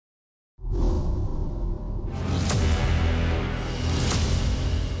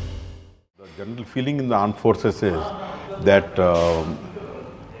general feeling in the armed forces is that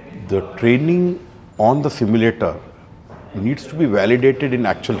the training on the simulator needs to be validated in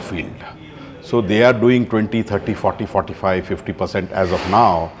actual field. So they are doing 20, 30, 40, 45, 50% as of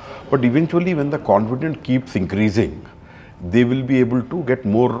now, but eventually when the confidence keeps increasing, they will be able to get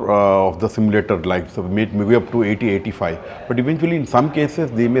more of the simulator, like so maybe up to 80, 85. But eventually in some cases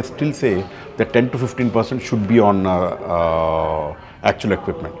they may still say that 10 to 15% should be on actual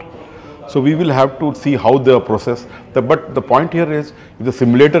equipment. So we will have to see how the process, but the point here is if the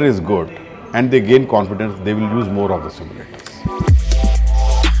simulator is good and they gain confidence, they will use more of the simulators.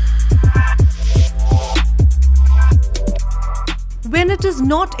 When it is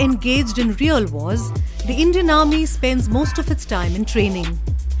not engaged in real wars, the Indian Army spends most of its time in training.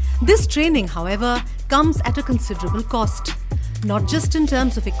 This training, however, comes at a considerable cost, not just in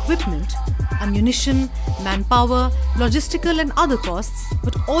terms of equipment, ammunition, manpower, logistical and other costs,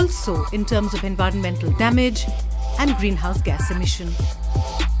 but also in terms of environmental damage and greenhouse gas emission.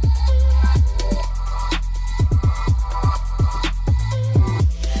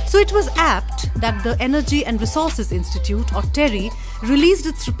 So it was apt that the Energy and Resources Institute, or TERI, released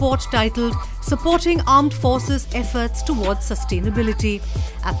its report titled Supporting Armed Forces Efforts Towards Sustainability,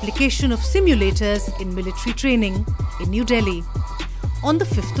 Application of Simulators in Military Training in New Delhi, on the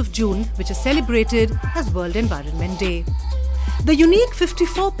 5th of June, which is celebrated as World Environment Day. The unique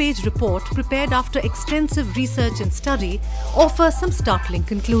 54-page report, prepared after extensive research and study, offers some startling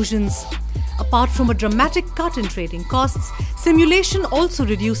conclusions. Apart from a dramatic cut in training costs, simulation also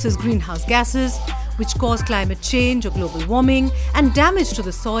reduces greenhouse gases, which cause climate change or global warming, and damage to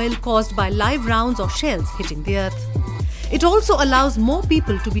the soil caused by live rounds or shells hitting the earth. It also allows more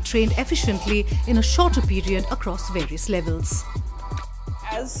people to be trained efficiently in a shorter period across various levels.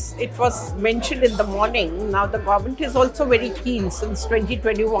 As it was mentioned in the morning, now the government is also very keen since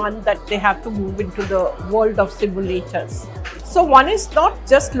 2021 that they have to move into the world of simulators. So one is not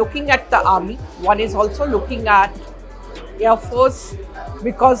just looking at the army, one is also looking at Air Force,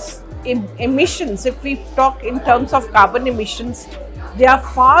 because emissions, if we talk in terms of carbon emissions, they are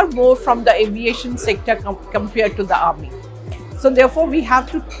far more from the aviation sector compared to the army. So therefore we have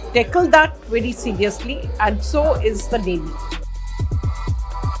to tackle that very seriously, and so is the Navy.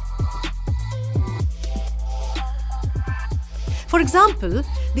 For example,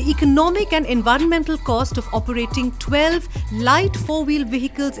 the economic and environmental cost of operating 12 light four-wheel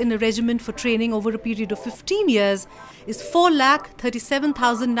vehicles in a regiment for training over a period of 15 years is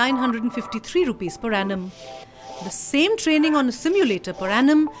 4,37,953 rupees per annum. The same training on a simulator per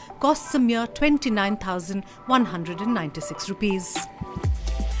annum costs a mere 29,196 rupees.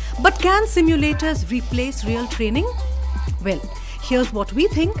 But can simulators replace real training? Well, here's what we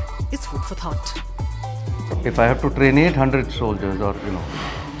think is food for thought. If I have to train 800 soldiers or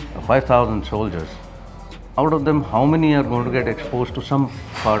 5,000 soldiers, out of them how many are going to get exposed to some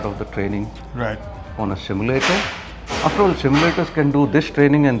part of the training on a simulator? After all, simulators can do this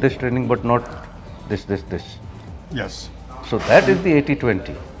training and this training, but not this. Yes. So that is the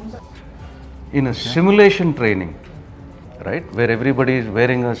 80-20. In a simulation training, right, where everybody is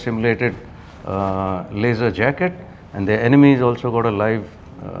wearing a simulated laser jacket and the enemy is also got a live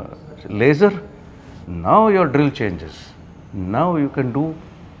laser, now your drill changes. Now you can do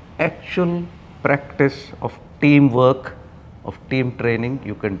actual practice of teamwork, of team training,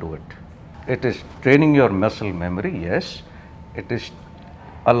 you can do it. It is training your muscle memory, yes. It is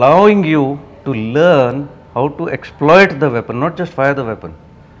allowing you to learn how to exploit the weapon, not just fire the weapon,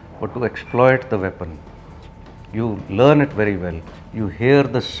 but to exploit the weapon. You learn it very well. You hear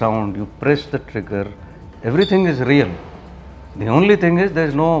the sound, you press the trigger, everything is real. The only thing is there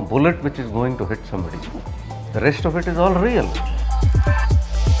is no bullet which is going to hit somebody. The rest of it is all real.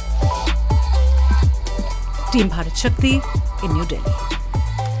 Team Bharat Shakti in New Delhi.